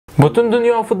Butun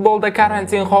dunyo futbolda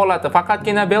karantin holati,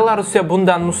 faqatgina Belarusya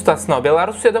bundan mustasno.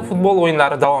 Belarusiyada futbol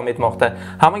o'yinlari davom etmoqda.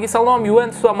 Hammaga salom.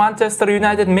 Yuventus va Manchester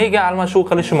United mega almashuv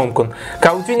qilishi mumkin.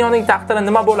 Coutinhoning taqdiri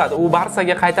nima bo'ladi? U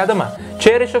Barsaga qaytadimi?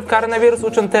 Cheryshev koronavirus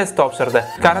uchun test topshirdi.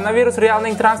 Koronavirus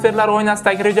Realning transferlari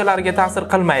o'ynasidagi rejalariga ta'sir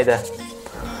qilmaydi.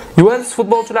 Yuventus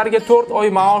futbolchilariga 4 oy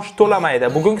maosh to'lamaydi.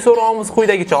 Bugungi so'rovimiz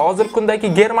quyidagicha. Hozirgi kundagi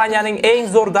Germaniyaning eng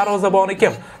zo'r darvozaboni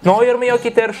kim? Neuermi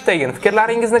yoki Ter Stegen?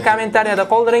 Fikrlaringizni kommentariyada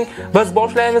qoldiring. Biz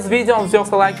boshlaymiz. Videomiz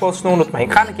yoqsa like bosishni unutmang.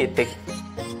 Qani ketdik.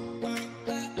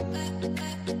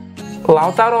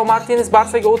 Lautaro Martinez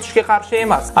Barsaga o'tishga qarshi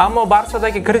emas, ammo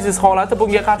Barsadagi krizis holati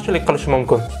bunga qarshilik qilishi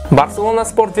mumkin. Barcelona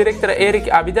sport direktori Erik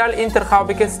Abidal Inter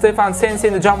xavbiga Stefan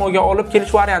Sensini jamoaga olib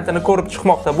kelish variantini ko'rib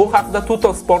chiqmoqda. Bu haqda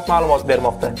Tutto Sport ma'lumot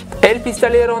bermoqda. El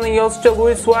Pistolieroning yozishicha,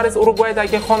 Luis Suarez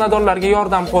Urugvaydagi xonadonlarga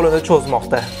yordam qo'lini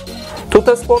cho'zmoqda.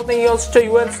 Tutto Sportning yozishicha,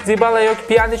 Yuventus Dibala yoki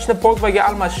Pjanichni Pogbaga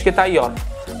almashishga tayyor.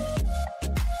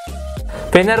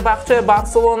 Fenerbahçe,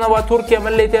 Barcelona va Turkiya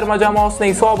milliy terma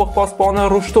jamoasining sobiq posboni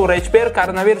Rushtu Rechber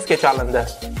koronavirusga chalindi.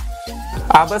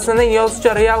 ABSning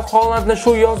yozishicha, Real Hollandni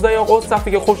shu yozdayoq o'z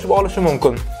safiga qo'shib olishi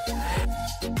mumkin.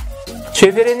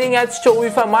 Cheverining aytishicha,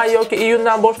 UEFA may yoki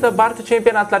iyundan boshlab barcha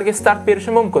chempionatlarga start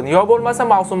berishi mumkin, yo bo'lmasa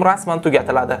mavsum rasman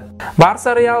tugatiladi.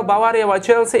 Barsa, Real, Bavariya va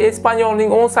Chelsea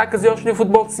Espanyolning 18 yoshli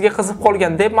futbolchisiga qiziqib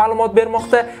qolgan deb ma'lumot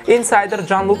bermoqda insider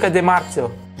Gianluca Di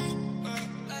Marzio.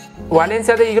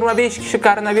 Valensiyada 25 kishi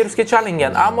koronavirusga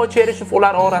chalingan, ammo Cheryshev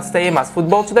ular orasida emas.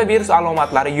 Futbolchida virus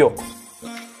alomatlari yo'q.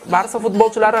 Barsa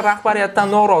futbolchilari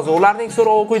rahbariyatdan norozi. Ularning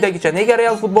so'rovi quyidagicha: nega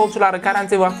Real futbolchilari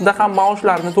karantin vaqtida ham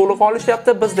maoshlarini to'liq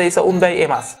olishyapti, bizda esa unday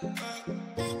emas.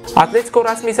 Atletico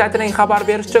rasmiy saytining xabar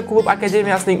berishicha, klub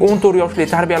akademiyasining 14 yoshli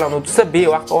tarbiyalanuvchisi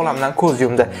bevaqt olamdan ko'z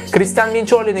yumdi. Cristian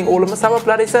Mincholining o'limi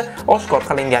sabablari esa oshkor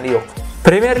qilingani yo'q.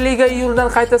 Premier Liga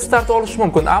iyuldan qayta start olishi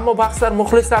mumkin, ammo bahslar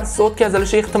muxlislarsiz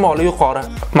o'tkazilishi ehtimoli yuqori.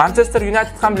 Manchester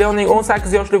United ham Leonning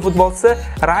 18 yoshli futbolchisi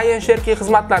Ryan Sherki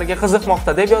xizmatlariga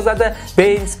qiziqmoqda deb yozadi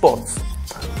Bein Sports.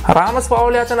 Ramos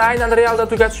faoliyatini aynan Realda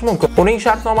tugatishi mumkin. Uning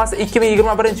shartnomasi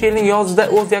 2021-yilning yozida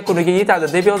o'z yakuniga yetadi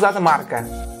deb yozadi Marca.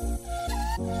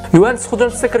 Yuventus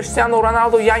hujumchisi Cristiano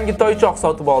Ronaldo yangi toychoq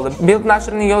sotib oldi. Bild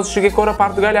nashrining yozishiga ko'ra,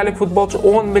 portugaliyalik futbolchi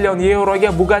 10 million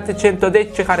yevroga Bugatti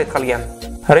Centodecchi xarid qilgan.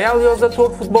 Real yozda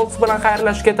 4 futbolchi bilan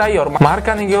xayrlashishga tayyor.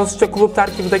 Markaning yozishicha, klub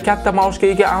tarkibida katta maoshga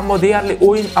ega, ammo deyarli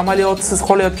o'yin amaliyotisiz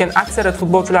qolayotgan aksariyat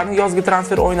futbolchilarni yozgi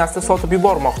transfer oynasida sotib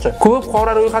yubormoqchi. Klub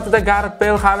qora ro'yxatida Gareth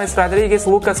Bale, James Rodriguez,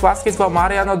 Lucas Vazquez va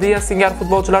Mariano Diaz singari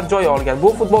futbolchilar joy olgan.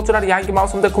 Bu futbolchilar yangi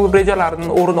mavsumda klub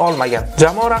rejalaridan o'rin olmagan.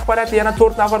 Jamoa rahbariyati yana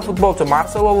 4 nafar futbolchi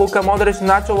Marcelo, Luka Modric,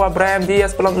 Nacho va Brahim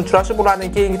Diaz bilan uchrashib,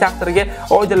 ularning keyingi taqdiriga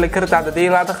oydinlik kiritadi,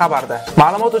 deyiladi xabarda.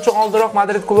 Ma'lumot uchun oldinroq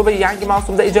Madrid klubi yangi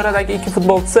mavsumda ijoradagi 2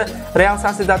 futbolchi Real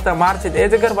Sociedadda Martin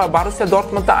Ediger va Borussia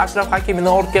Dortmundda Ashraf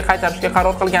Hakimini ortga qaytarishga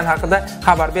qaror qilgani haqida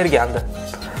xabar bergandi.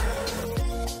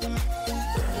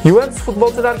 Yuventus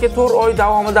futbolchilarga 4 oy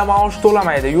davomida maosh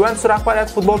to'lamaydi. Yuventus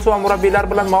rahbariyati futbolchi va murabbiylar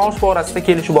bilan maosh borasida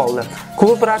kelishib oldi.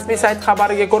 Klub rasmiy sayti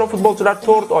xabariga ko'ra, futbolchilar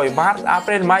 4 oy mart,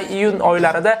 aprel, may, iyun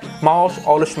oylarida maosh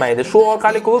olishmaydi. Shu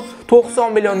orqali klub 90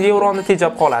 million yevroni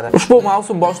tejab qoladi. Ushbu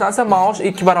mavsum boshlansa, maosh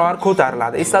 2 barobar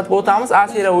ko'tariladi. Eslatib o'tamiz, A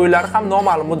Seriya o'yinlari ham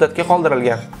noma'lum muddatga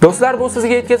qoldirilgan. Do'stlar, bu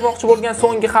sizga yetkazmoqchi bo'lgan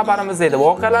so'nggi xabarimiz edi.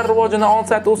 Voqealar rivojini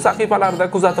onside.uz sahifalarida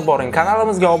kuzatib boring.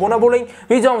 Kanalimizga obuna bo'ling.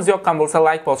 Videomiz yoqqan bo'lsa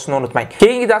like bosishni unutmang.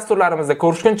 Keyingi dasturlarimizda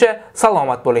ko'rishguncha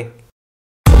salomat bo'ling.